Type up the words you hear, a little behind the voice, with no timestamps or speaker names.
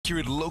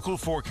accurate local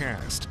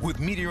forecast with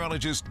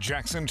meteorologist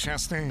Jackson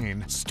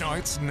Chastain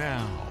starts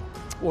now.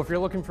 Well, if you're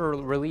looking for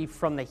relief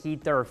from the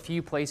heat, there are a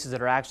few places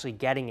that are actually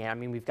getting it. I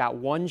mean, we've got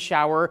one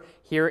shower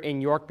here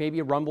in York, maybe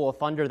a rumble of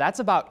thunder. That's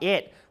about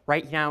it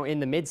right now in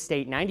the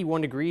mid-state.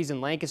 91 degrees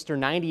in Lancaster,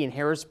 90 in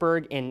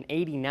Harrisburg, and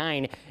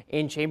 89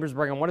 in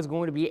Chambersburg on what is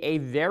going to be a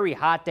very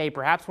hot day,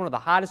 perhaps one of the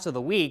hottest of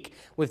the week,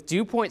 with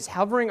dew points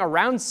hovering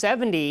around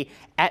 70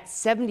 at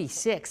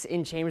 76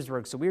 in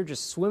Chambersburg. So we're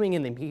just swimming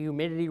in the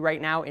humidity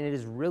right now, and it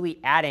is really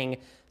adding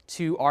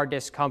to our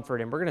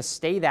discomfort, and we're going to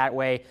stay that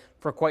way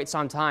for quite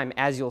some time.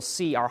 As you'll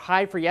see, our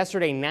high for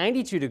yesterday,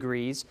 92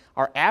 degrees,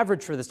 our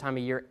average for this time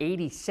of year,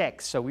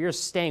 86. So we are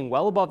staying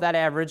well above that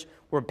average.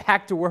 We're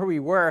back to where we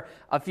were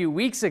a few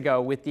weeks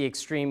ago with the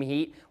extreme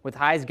heat, with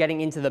highs getting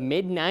into the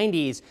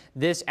mid-90s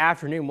this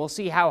afternoon. We'll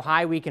see how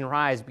high we can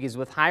rise, because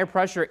with higher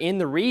pressure in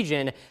the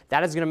region,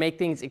 that is going to make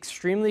things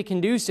extremely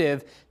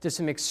conducive to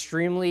some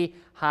extremely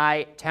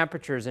high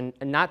temperatures. And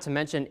not to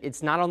mention,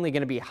 it's not only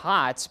going to be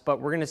hot, but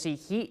we're going to see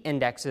heat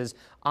indexes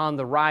on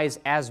the rise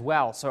as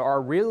well. So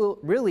our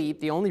really,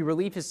 the only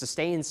relief is to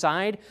stay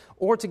inside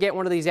or to get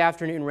one of these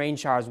afternoon rain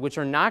showers, which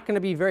are not going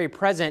to be very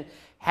present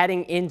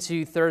heading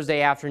into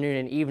Thursday afternoon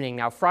and evening.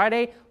 Now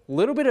Friday, a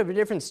little bit of a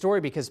different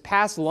story, because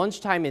past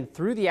lunchtime and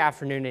through the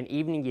afternoon and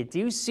evening, you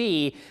do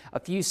see a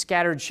few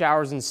scattered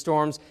showers and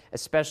storms,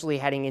 especially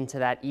heading into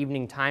that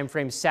evening time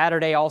frame.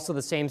 Saturday also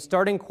the same,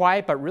 starting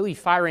quiet but really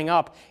firing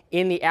up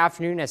in the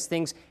afternoon as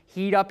things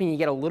heat up and you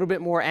get a little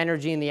bit more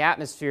energy in the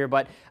atmosphere.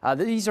 But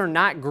these are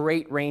not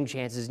great rain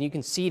chances, and you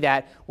can see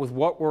that with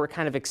what we're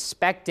kind of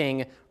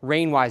expecting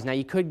rain-wise. Now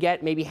you could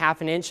get maybe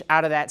half an inch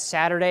out of that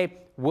Saturday.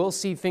 We'll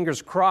see,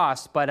 fingers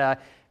crossed,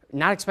 but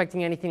not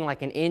expecting anything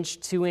like an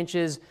inch, 2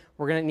 inches.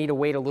 We're going to need to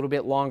wait a little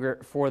bit longer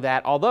for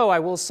that. Although I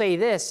will say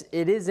this,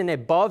 it is an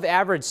above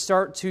average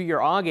start to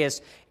your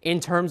August in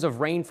terms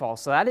of rainfall.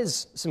 So that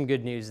is some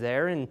good news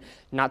there. And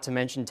not to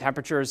mention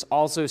temperatures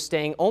also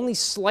staying only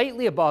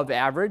slightly above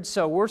average.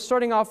 So we're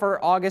starting off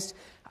our August,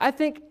 I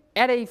think,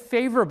 at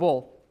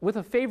with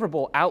a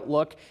favorable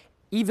outlook,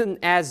 even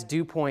as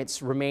dew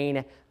points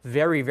remain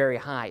very, very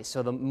high.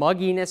 So the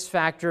mugginess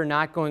factor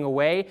not going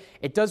away.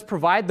 It does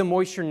provide the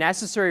moisture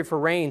necessary for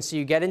rain. So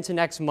you get into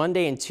next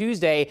Monday and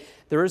Tuesday,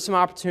 there is some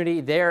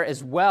opportunity there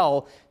as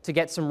well to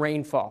get some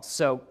rainfall.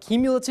 So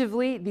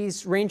cumulatively,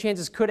 these rain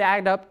chances could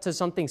add up to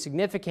something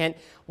significant.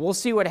 We'll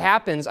see what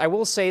happens. I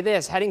will say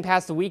this, heading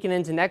past the weekend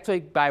into next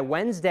week, by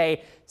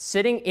Wednesday,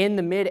 sitting in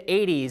the mid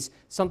 80s,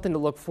 something to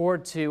look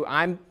forward to.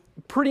 I'm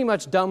pretty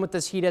much done with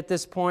this heat at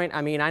this point.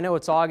 I mean, I know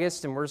it's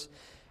August and we're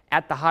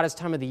at the hottest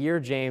time of the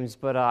year, James,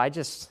 but I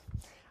just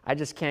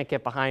can't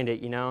get behind it,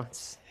 you know.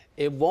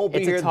 It won't be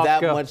here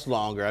that much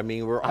longer. I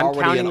mean, we're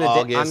already in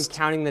August. I'm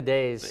counting the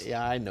days.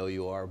 Yeah, I know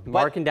you are.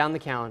 Marking down the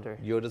calendar.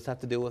 You'll just have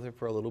to deal with it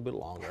for a little bit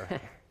longer.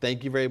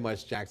 Thank you very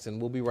much, Jackson.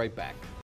 We'll be right back.